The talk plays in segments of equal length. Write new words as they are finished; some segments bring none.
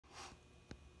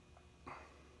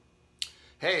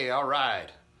Hey, all right.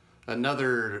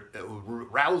 Another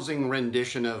rousing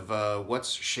rendition of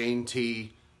what's Shane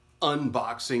T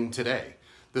unboxing today.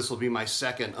 This will be my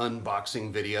second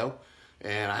unboxing video,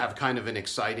 and I have kind of an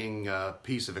exciting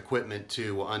piece of equipment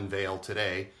to unveil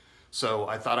today. So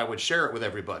I thought I would share it with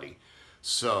everybody.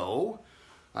 So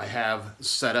I have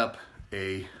set up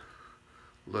a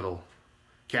little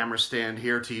camera stand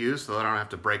here to use so that I don't have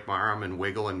to break my arm and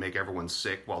wiggle and make everyone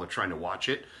sick while they're trying to watch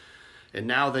it. And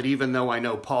now that even though I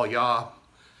know Paul Yaw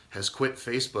has quit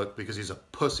Facebook because he's a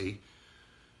pussy,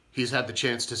 he's had the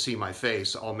chance to see my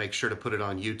face, I'll make sure to put it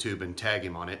on YouTube and tag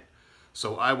him on it.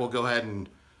 So I will go ahead and,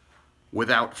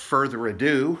 without further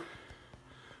ado,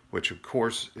 which of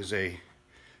course is a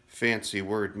fancy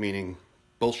word meaning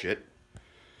bullshit,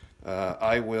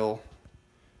 I will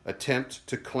attempt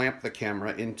to clamp the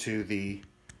camera into the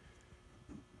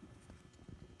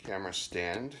camera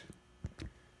stand.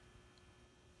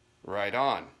 Right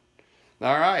on.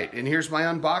 All right, and here's my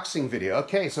unboxing video.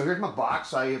 Okay, so here's my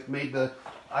box. I made the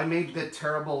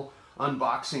terrible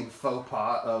unboxing faux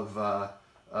pas of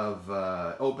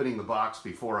opening the box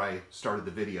before I started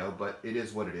the video, but it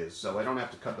is what it is. So I don't have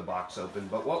to cut the box open.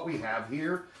 But what we have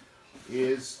here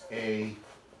is a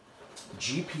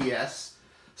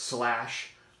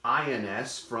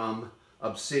GPS/INS from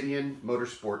Obsidian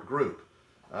Motorsport Group.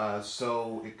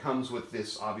 So it comes with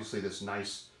this, obviously, this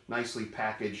nicely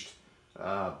packaged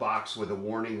box with a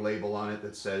warning label on it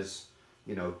that says,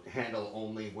 you know, handle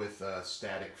only with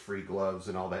static-free gloves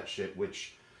and all that shit,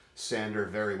 which Sander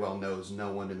very well knows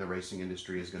no one in the racing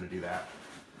industry is going to do that.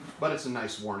 But it's a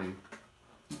nice warning.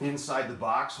 Inside the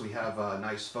box we have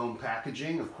nice foam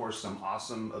packaging, of course some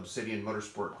awesome Obsidian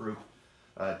Motorsport Group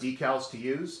decals to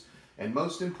use, and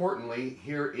most importantly,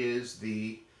 here is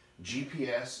the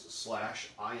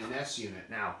GPS/INS unit.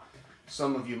 Now,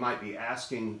 some of you might be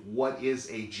asking, what is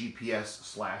a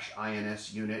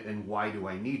GPS/INS unit and why do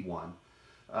I need one?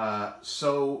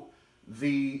 So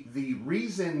the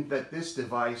reason that this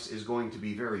device is going to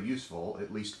be very useful,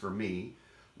 at least for me,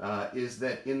 is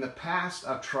that in the past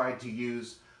I've tried to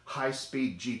use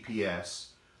high-speed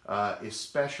GPS,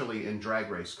 especially in drag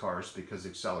race cars because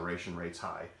acceleration rate's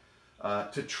high,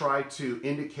 to try to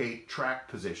indicate track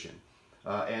position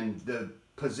and the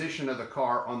position of the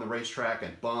car on the racetrack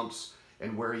at bumps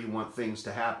and where you want things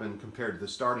to happen compared to the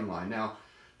starting line. Now,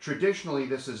 traditionally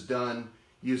this is done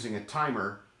using a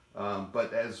timer,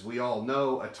 but as we all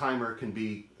know, a timer can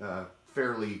be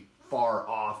fairly far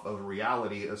off of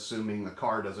reality, assuming the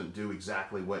car doesn't do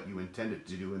exactly what you intend it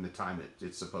to do in the time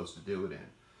it's supposed to do it in.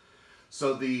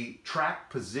 So the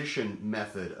track position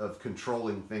method of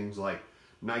controlling things like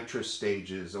nitrous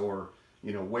stages or,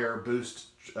 you know, where boost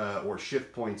or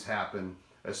shift points happen,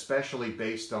 especially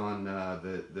based on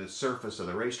the surface of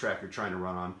the racetrack you're trying to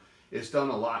run on, is done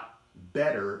a lot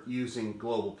better using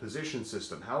global position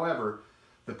system. However,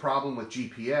 the problem with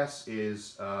GPS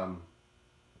is,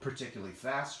 particularly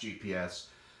fast GPS,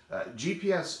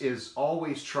 GPS is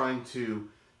always trying to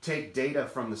take data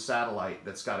from the satellite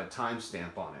that's got a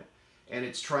timestamp on it, and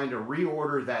it's trying to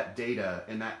reorder that data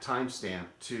and that timestamp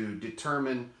to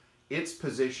determine its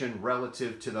position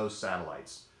relative to those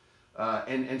satellites.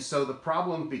 And so the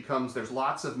problem becomes there's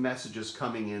lots of messages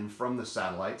coming in from the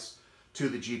satellites to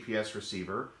the GPS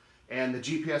receiver, and the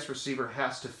GPS receiver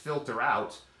has to filter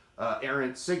out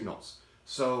errant signals.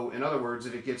 So in other words,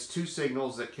 if it gets two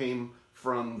signals that came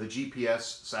from the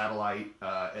GPS satellite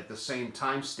at the same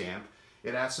timestamp,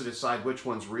 it has to decide which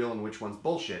one's real and which one's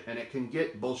bullshit. And it can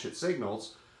get bullshit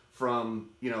signals from,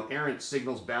 you know, errant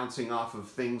signals bouncing off of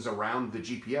things around the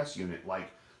GPS unit, like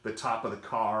the top of the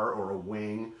car or a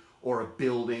wing or a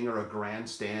building or a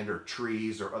grandstand or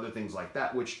trees or other things like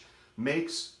that, which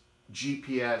makes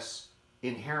GPS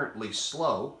inherently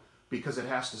slow because it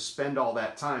has to spend all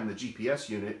that time, the GPS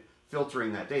unit,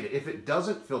 filtering that data. If it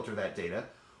doesn't filter that data,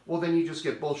 well, then you just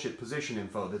get bullshit position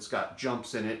info that's got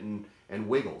jumps in it and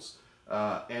wiggles.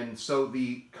 And so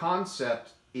the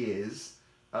concept is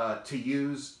to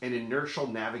use an inertial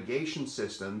navigation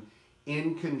system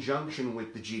in conjunction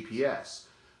with the GPS,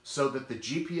 so that the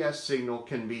GPS signal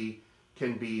can be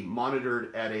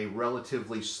monitored at a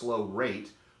relatively slow rate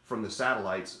from the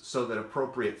satellites, so that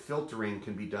appropriate filtering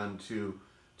can be done to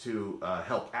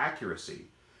help accuracy.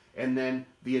 And then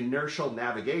the inertial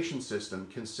navigation system,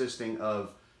 consisting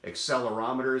of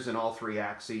accelerometers in all three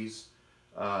axes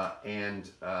and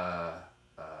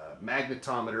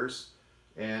magnetometers,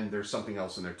 and there's something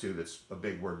else in there too that's a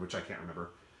big word which I can't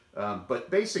remember.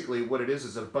 But basically what it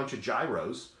is a bunch of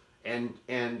gyros and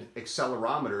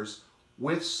accelerometers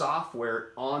with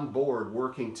software on board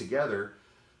working together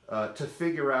to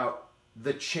figure out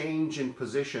the change in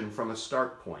position from a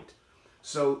start point.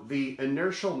 So the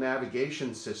inertial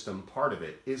navigation system part of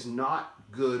it is not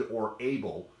good or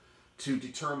able to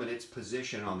determine its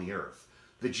position on the Earth.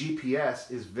 The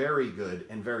GPS is very good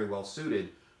and very well suited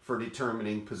for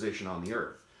determining position on the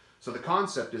Earth. So the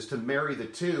concept is to marry the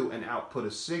two and output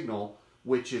a signal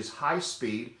which is high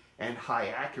speed and high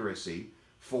accuracy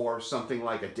for something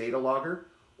like a data logger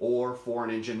or for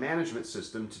an engine management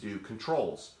system to do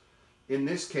controls. In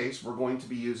this case, we're going to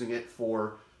be using it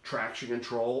for traction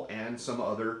control and some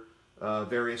other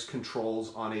various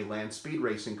controls on a land speed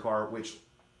racing car which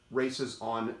races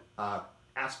on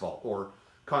asphalt or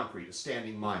concrete, a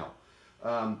standing mile.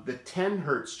 The 10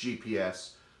 hertz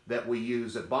GPS that we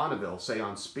use at Bonneville, say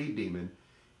on Speed Demon,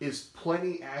 is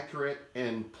plenty accurate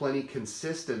and plenty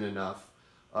consistent enough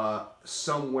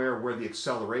somewhere where the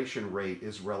acceleration rate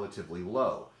is relatively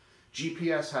low.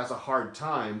 GPS has a hard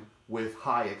time with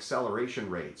high acceleration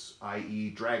rates, i.e.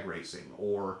 drag racing,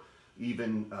 or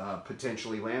even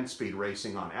potentially land speed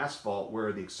racing on asphalt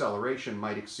where the acceleration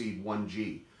might exceed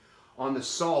 1G. On the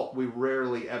salt, we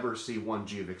rarely ever see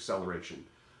 1G of acceleration.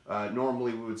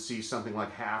 Normally we would see something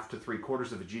like half to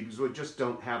 3/4 of a G because we just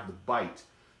don't have the bite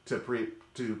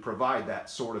to provide that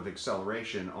sort of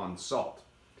acceleration on salt.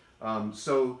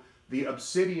 So the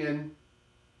Obsidian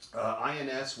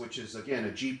INS, which is again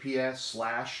a GPS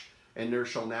 /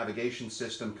 inertial navigation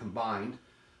system combined,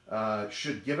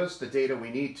 should give us the data we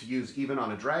need to use even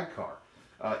on a drag car.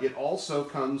 It also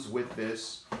comes with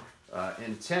this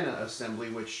antenna assembly,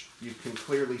 which you can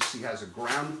clearly see has a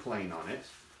ground plane on it,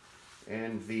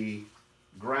 and the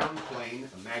ground plane,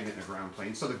 a magnet and a ground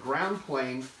plane. So the ground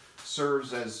plane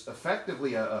serves as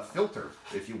effectively a filter,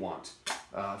 if you want,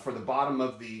 for the bottom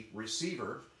of the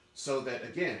receiver, so that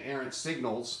again errant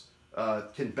signals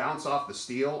can bounce off the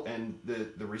steel, and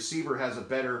the receiver has a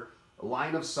better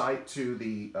line of sight to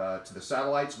the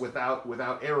satellites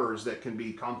without errors that can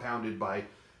be compounded by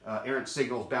errant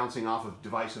signals bouncing off of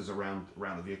devices around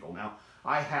the vehicle. Now,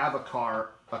 I have a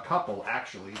couple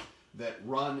actually, that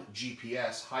run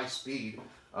GPS high speed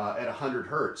at 100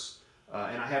 hertz,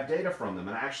 and I have data from them,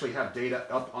 and I actually have data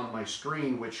up on my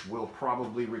screen, which will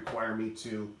probably require me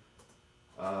to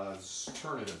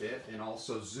turn it a bit and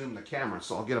also zoom the camera,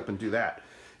 so I'll get up and do that.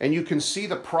 And you can see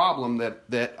the problem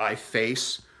that I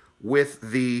face with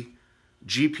the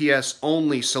GPS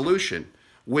only solution,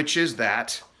 which is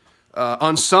that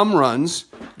on some runs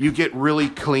you get really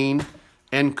clean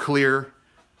and clear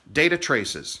data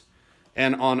traces,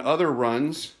 and on other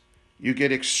runs you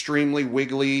get extremely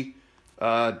wiggly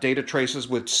data traces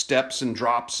with steps and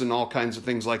drops and all kinds of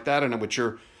things like that in it, which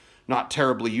are not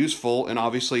terribly useful and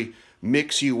obviously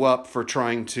mix you up for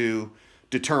trying to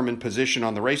determine position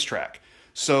on the racetrack.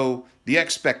 So the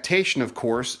expectation, of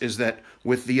course, is that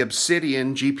with the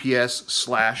Obsidian GPS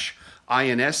 /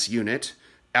 INS unit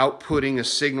outputting a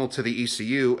signal to the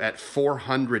ECU at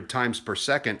 400 times per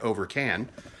second over CAN,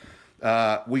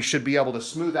 we should be able to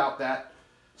smooth out that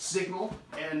signal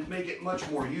and make it much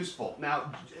more useful.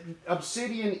 Now,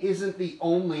 Obsidian isn't the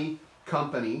only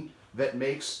company that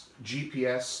makes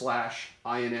GPS /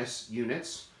 INS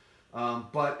units,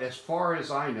 but as far as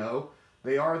I know,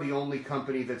 they are the only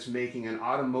company that's making an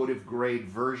automotive grade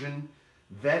version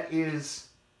that is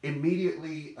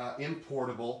immediately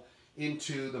importable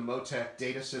into the Motec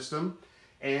data system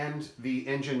and the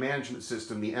engine management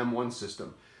system, the M1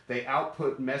 system. They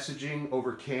output messaging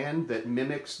over CAN that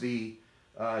mimics the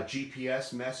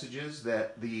GPS messages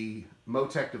that the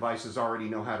Motec devices already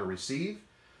know how to receive,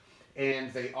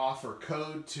 and they offer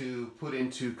code to put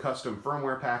into custom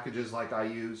firmware packages like I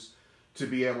use to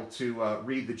be able to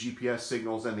read the GPS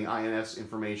signals and the INS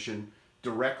information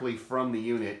directly from the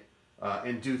unit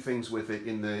and do things with it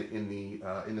in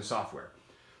the software.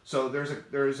 So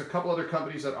there's a couple other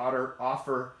companies that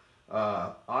offer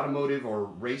automotive or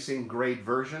racing grade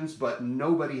versions, but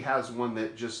nobody has one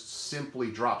that just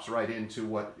simply drops right into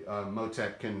what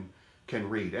Motec can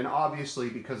read. And obviously,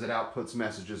 because it outputs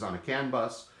messages on a CAN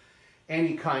bus,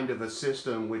 any kind of a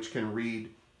system which can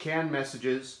read CAN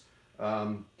messages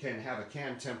can have a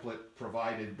CAN template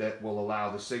provided that will allow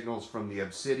the signals from the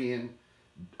Obsidian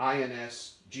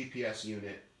INS GPS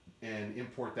unit and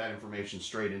import that information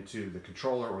straight into the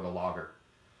controller or the logger.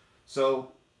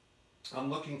 So I'm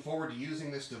looking forward to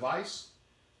using this device,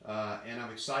 and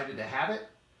I'm excited to have it.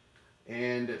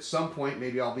 And at some point,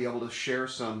 maybe I'll be able to share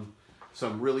some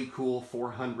really cool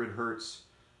 400 hertz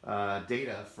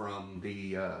data from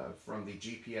the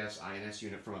GPS INS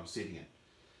unit from Obsidian.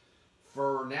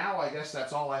 For now, I guess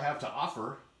that's all I have to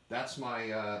offer. That's my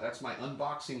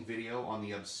unboxing video on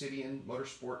the Obsidian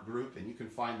Motorsport group, and you can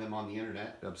find them on the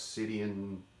internet,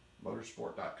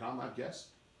 obsidianmotorsport.com, I guess.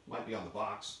 Might be on the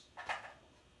box,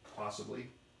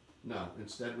 possibly. No,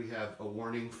 instead we have a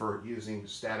warning for using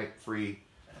static-free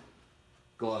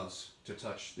gloves to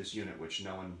touch this unit, which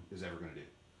no one is ever going to do.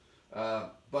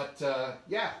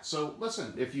 Yeah, so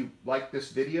listen, if you like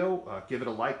this video, give it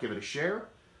a like, give it a share.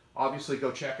 Obviously,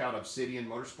 go check out Obsidian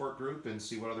Motorsport Group and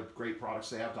see what other great products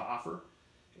they have to offer.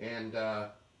 And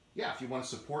yeah, if you want to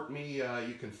support me,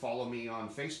 you can follow me on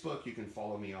Facebook. You can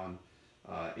follow me on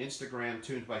Instagram,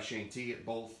 Tuned by Shane T, at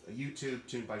both YouTube,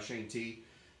 Tuned by Shane T.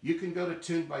 You can go to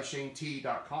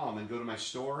tunedbyshanet.com and go to my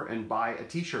store and buy a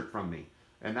t-shirt from me,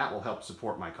 and that will help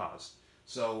support my cause.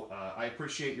 So I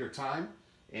appreciate your time,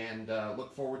 and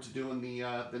look forward to doing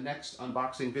the next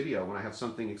unboxing video when I have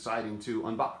something exciting to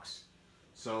unbox.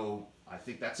 So I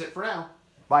think that's it for now.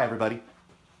 Bye, everybody.